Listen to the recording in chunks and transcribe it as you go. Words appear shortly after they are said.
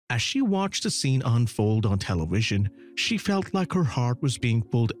As she watched the scene unfold on television, she felt like her heart was being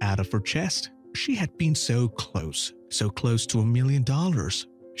pulled out of her chest. She had been so close to $1 million.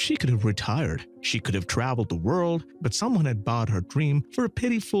 She could have retired, she could have traveled the world, but someone had bought her dream for a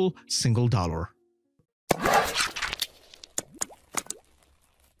pitiful single dollar.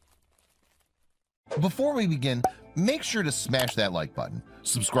 Before we begin, make sure to smash that like button,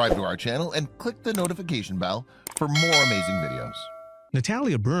 subscribe to our channel, and click the notification bell for more amazing videos.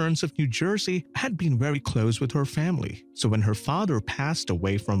 Natalia Burns of New Jersey had been very close with her family, so when her father passed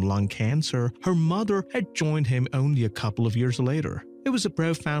away from lung cancer, her mother had joined him only a couple of years later. It was a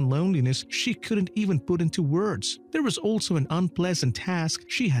profound loneliness she couldn't even put into words. There was also an unpleasant task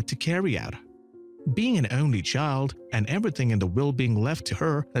she had to carry out. Being an only child and everything in the will being left to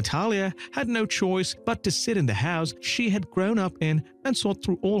her, Natalia had no choice but to sit in the house she had grown up in and sort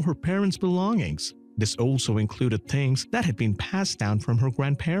through all her parents' belongings. This also included things that had been passed down from her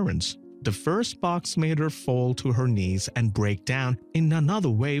grandparents. The first box made her fall to her knees and break down in another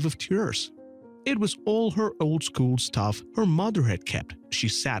wave of tears. It was all her old school stuff her mother had kept. She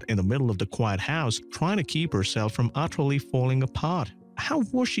sat in the middle of the quiet house trying to keep herself from utterly falling apart. How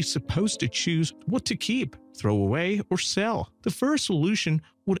was she supposed to choose what to keep, throw away, or sell? The first solution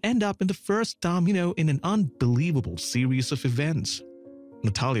would end up in the first domino in an unbelievable series of events.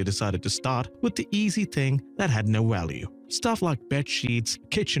 Natalia decided to start with the easy thing that had no value. Stuff like bed sheets,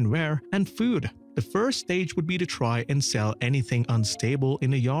 kitchenware, and food. The first stage would be to try and sell anything unstable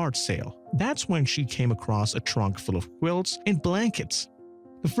in a yard sale. That's when she came across a trunk full of quilts and blankets.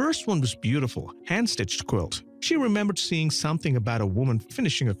 The first one was beautiful, hand-stitched quilt. She remembered seeing something about a woman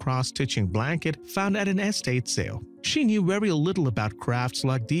finishing a cross-stitching blanket found at an estate sale. She knew very little about crafts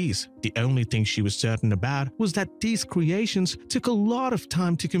like these. The only thing she was certain about was that these creations took a lot of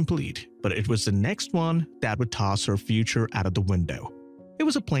time to complete, but it was the next one that would toss her future out of the window. It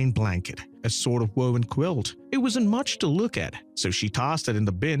was a plain blanket, a sort of woven quilt. It wasn't much to look at, so she tossed it in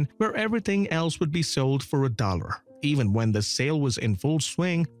the bin where everything else would be sold for $1. Even when the sale was in full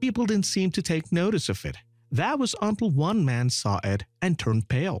swing, people didn't seem to take notice of it. That was until one man saw it and turned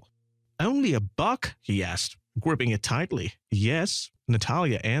pale. "Only $1?" he asked, gripping it tightly. "Yes,"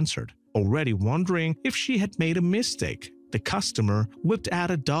 Natalia answered, already wondering if she had made a mistake. The customer whipped out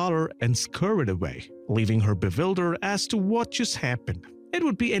 $1 and scurried away, leaving her bewildered as to what just happened. It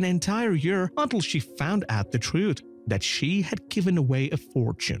would be an entire year until she found out the truth, that she had given away a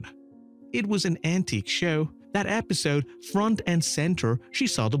fortune. It was an antique show. That episode, front and center, she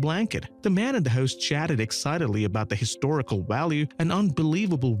saw the blanket. The man and the host chatted excitedly about the historical value and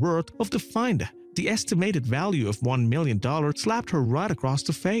unbelievable worth of the find. The estimated value of $1 million slapped her right across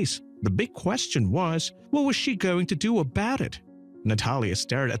the face. The big question was, what was she going to do about it? Natalia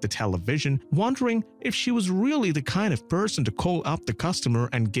stared at the television, wondering if she was really the kind of person to call up the customer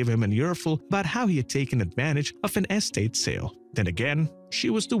and give him an earful about how he had taken advantage of an estate sale. Then again, she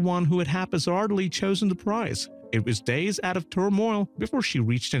was the one who had haphazardly chosen the prize. It was days out of turmoil before she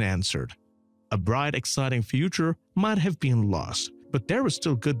reached an answer. A bright, exciting future might have been lost, but there was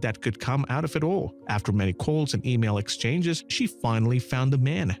still good that could come out of it all. After many calls and email exchanges, she finally found the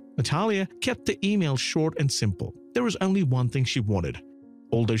man. Natalia kept the email short and simple. There was only one thing she wanted.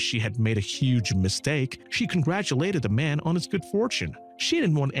 Although she had made a huge mistake, she congratulated the man on his good fortune. She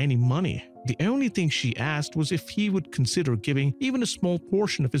didn't want any money. The only thing she asked was if he would consider giving even a small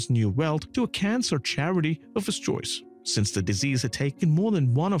portion of his new wealth to a cancer charity of his choice, since the disease had taken more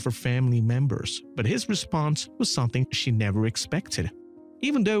than one of her family members. But his response was something she never expected.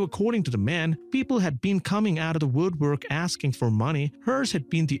 Even though, according to the man, people had been coming out of the woodwork asking for money, hers had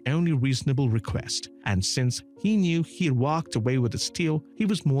been the only reasonable request. And since he knew he had walked away with the steal, he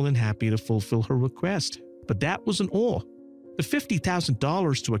was more than happy to fulfill her request. But that wasn't all. The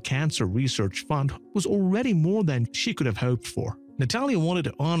 $50,000 to a cancer research fund was already more than she could have hoped for. Natalia wanted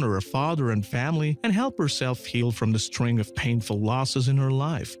to honor her father and family and help herself heal from the string of painful losses in her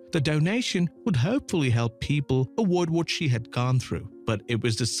life. The donation would hopefully help people avoid what she had gone through, but it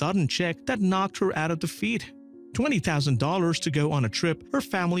was the sudden check that knocked her out of the feet. $20,000 to go on a trip her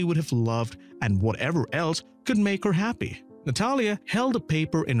family would have loved, and whatever else could make her happy. Natalia held the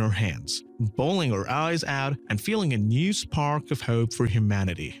paper in her hands, bawling her eyes out and feeling a new spark of hope for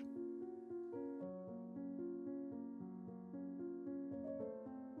humanity.